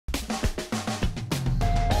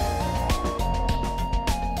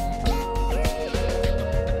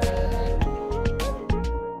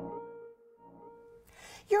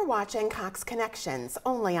watching Cox Connections,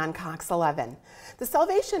 only on Cox 11. The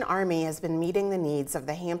Salvation Army has been meeting the needs of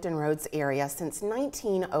the Hampton Roads area since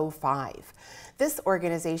 1905. This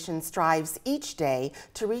organization strives each day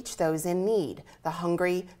to reach those in need, the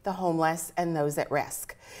hungry, the homeless, and those at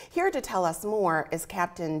risk. Here to tell us more is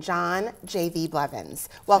Captain John J.V. Blevins.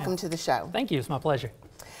 Welcome to the show. Thank you. It's my pleasure.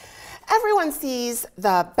 Everyone sees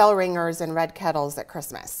the bell ringers and red kettles at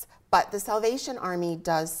Christmas, but the Salvation Army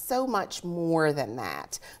does so much more than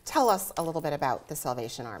that. Tell us a little bit about the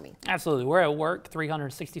Salvation Army. Absolutely. We're at work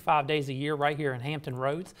 365 days a year right here in Hampton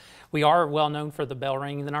Roads. We are well known for the bell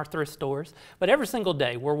ringing in our thrift stores, but every single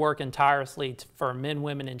day we're working tirelessly for men,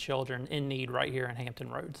 women, and children in need right here in Hampton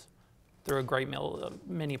Roads through a great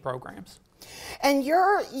many programs. And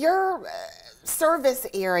your service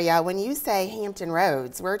area, when you say Hampton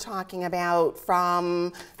Roads, we're talking about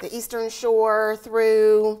from the Eastern Shore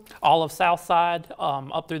through? All of South Side,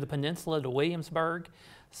 up through the peninsula to Williamsburg,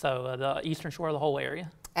 so the Eastern Shore of the whole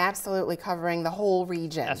area. Absolutely, covering the whole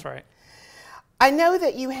region. That's right. I know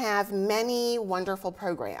that you have many wonderful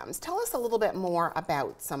programs. Tell us a little bit more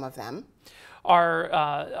about some of them.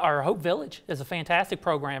 Our Hope Village is a fantastic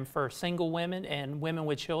program for single women and women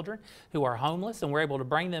with children who are homeless, and we're able to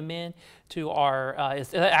bring them in to our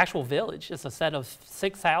it's an actual village. It's a set of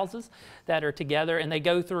 6 houses that are together, and they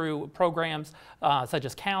go through programs such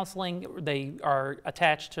as counseling. They are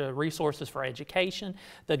attached to resources for education.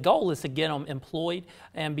 The goal is to get them employed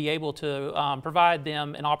and be able to provide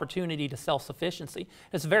them an opportunity to self-sufficiency.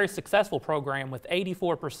 It's a very successful program with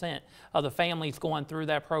 84% of the families going through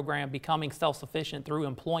that program becoming self-sufficient through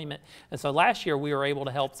employment. And so last year we were able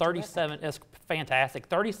to help 37, it's fantastic,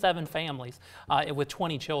 37 families with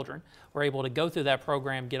 20 children were able to go through that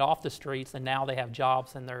program, get off the streets, and now they have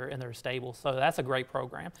jobs and they're stable. So that's a great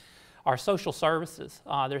program. Our social services,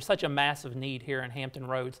 there's such a massive need here in Hampton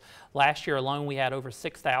Roads. Last year alone, we had over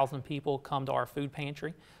 6,000 people come to our food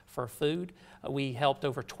pantry for food. We helped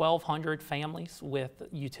over 1,200 families with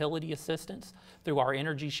utility assistance through our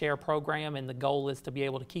Energy Share program, and the goal is to be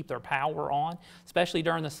able to keep their power on, especially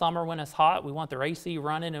during the summer when it's hot. We want their AC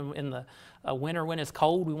running, and in the winter when it's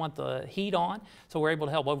cold, we want the heat on. So we're able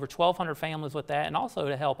to help over 1,200 families with that, and also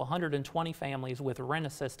to help 120 families with rent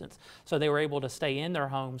assistance, so they were able to stay in their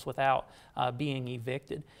homes without being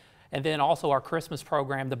evicted. And then also our Christmas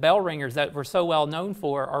program, the bell ringers that we're so well known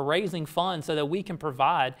for, are raising funds so that we can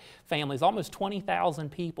provide families, almost 20,000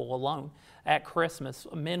 people alone at Christmas,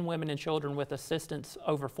 men, women, and children with assistance,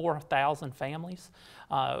 over 4,000 families,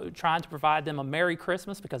 trying to provide them a Merry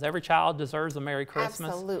Christmas, because every child deserves a Merry Christmas.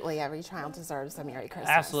 Absolutely, every child deserves a Merry Christmas.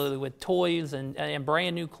 Absolutely, with toys and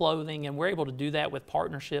brand new clothing, and we're able to do that with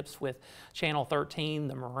partnerships with Channel 13,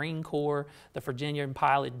 the Marine Corps, the Virginia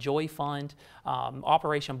Pilot Joy Fund,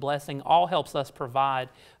 Operation Blessing, all helps us provide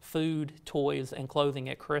food, toys, and clothing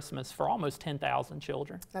at Christmas for almost 10,000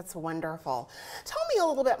 children. That's wonderful. Tell me a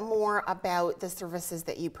little bit more about the services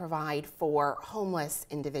that you provide for homeless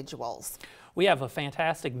individuals. We have a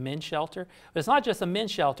fantastic men's shelter, but it's not just a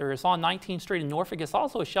men's shelter. It's on 19th Street in Norfolk. It's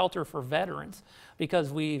also a shelter for veterans,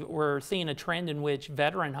 because we're seeing a trend in which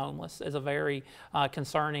veteran homeless is a very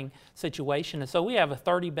concerning situation. And so we have a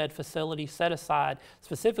 30-bed facility set aside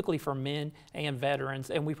specifically for men and veterans,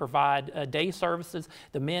 and we provide day services.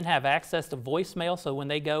 The men have access to voicemail, so when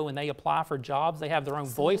they go and they apply for jobs, they have their own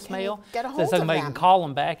voicemail, so somebody can call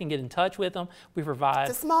them back and get in touch with them. We provide...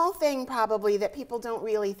 It's a small thing probably that people don't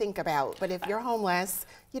really think about, but if you're homeless,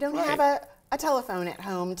 you don't have a telephone at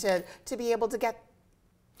home to be able to get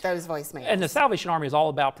those voicemails. And the Salvation Army is all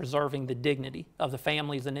about preserving the dignity of the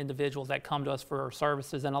families and individuals that come to us for our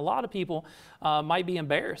services. And a lot of people might be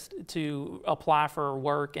embarrassed to apply for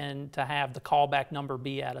work and to have the callback number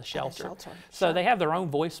be at a shelter. So they have their own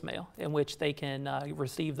voicemail in which they can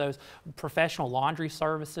receive those professional laundry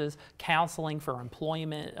services, counseling for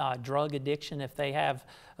employment, drug addiction if they have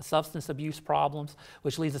substance abuse problems,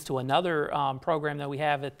 which leads us to another program that we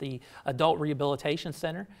have at the Adult Rehabilitation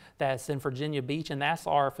Center that's in Virginia Beach, and that's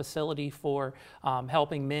our facility for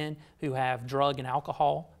helping men who have drug and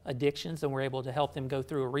alcohol addictions, and we're able to help them go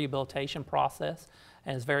through a rehabilitation process,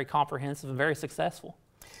 and it's very comprehensive and very successful.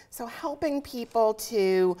 So helping people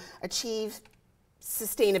to achieve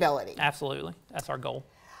sustainability. Absolutely, that's our goal.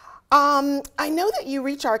 I know that you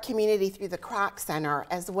reach our community through the Cox Center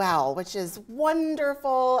as well, which is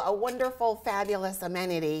wonderful, a wonderful, fabulous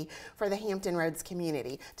amenity for the Hampton Roads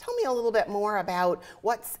community. Tell me a little bit more about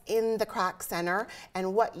what's in the Cox Center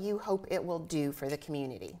and what you hope it will do for the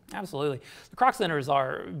community. Absolutely. The Cox Center is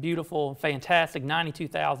our beautiful, fantastic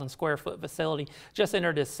 92,000 square foot facility, just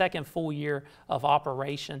entered its second full year of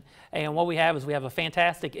operation. And what we have is we have a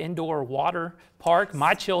fantastic indoor water park.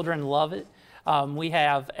 My children love it. We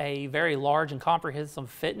have a very large and comprehensive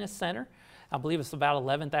fitness center. I believe it's about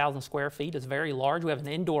 11,000 square feet. It's very large. We have an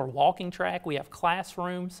indoor walking track. We have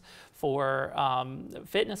classrooms for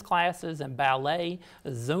fitness classes and ballet,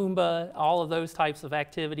 Zumba, all of those types of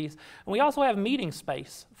activities. And we also have meeting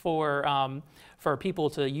space for people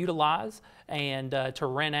to utilize and to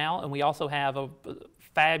rent out. And we also have a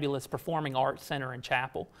fabulous performing arts center and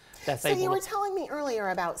chapel. So you were telling me earlier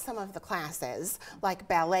about some of the classes, like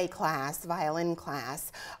ballet class, violin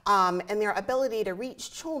class, and their ability to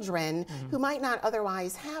reach children who might not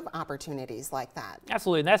otherwise have opportunities like that.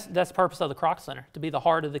 Absolutely, and that's the purpose of the Cox Center, to be the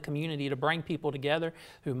heart of the community, to bring people together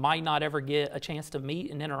who might not ever get a chance to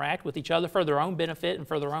meet and interact with each other for their own benefit and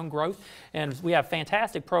for their own growth. And we have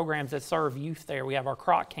fantastic programs that serve youth there. We have our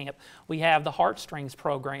Croc Camp. We have the Heartstrings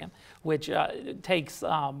program, which takes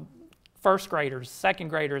first graders, second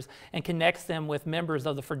graders, and connects them with members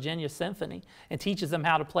of the Virginia Symphony and teaches them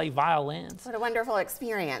how to play violins. What a wonderful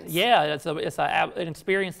experience. Yeah, it's an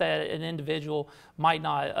experience that an individual might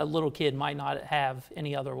not, a little kid might not have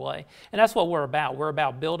any other way. And that's what we're about. We're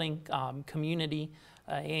about building community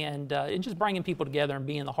and just bringing people together and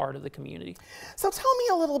being the heart of the community. So tell me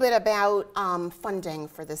a little bit about funding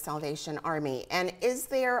for the Salvation Army, and is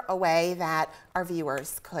there a way that our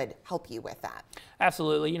viewers could help you with that?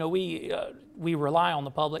 Absolutely. You know, we rely on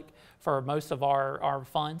the public for most of our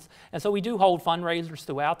funds. And so we do hold fundraisers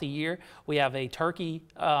throughout the year. We have a turkey,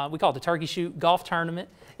 we call it the Turkey Shoot Golf Tournament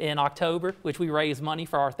in October, which we raise money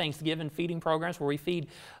for our Thanksgiving feeding programs, where we feed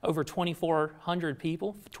over 2,400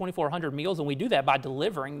 people, 2,400 meals, and we do that by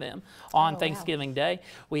delivering them on Thanksgiving Day.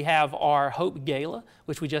 We have our Hope Gala,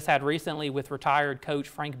 which we just had recently with retired coach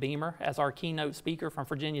Frank Beamer as our keynote speaker from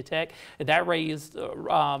Virginia Tech. That raised over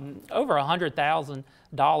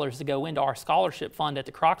 $100,000 to go into our scholarship fund at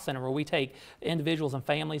the Cox Center, where we take individuals and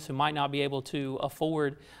families who might not be able to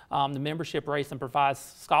afford the membership rates and provide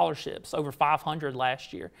scholarships, over 500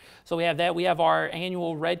 last year. So we have that. We have our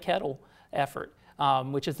annual Red Kettle effort,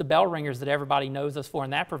 which is the bell ringers that everybody knows us for,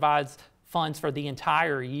 and that provides funds for the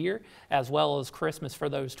entire year, as well as Christmas for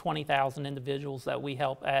those 20,000 individuals that we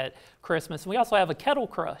help at Christmas. And we also have a Kettle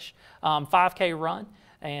Crush 5K run,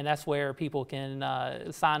 and that's where people can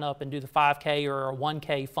sign up and do the 5K or a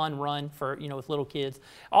 1K fun run for, with little kids.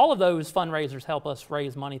 All of those fundraisers help us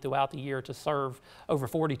raise money throughout the year to serve over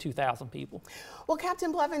 42,000 people. Well,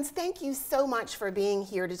 Captain Blevins, thank you so much for being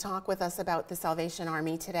here to talk with us about the Salvation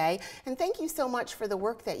Army today, and thank you so much for the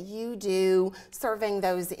work that you do serving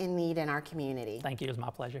those in need in our community. Thank you. It was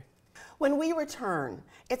my pleasure. When we return,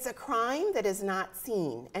 it's a crime that is not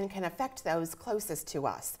seen and can affect those closest to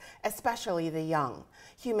us, especially the young: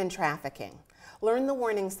 human trafficking. Learn the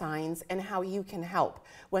warning signs and how you can help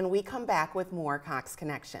when we come back with more Cox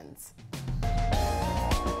Connections.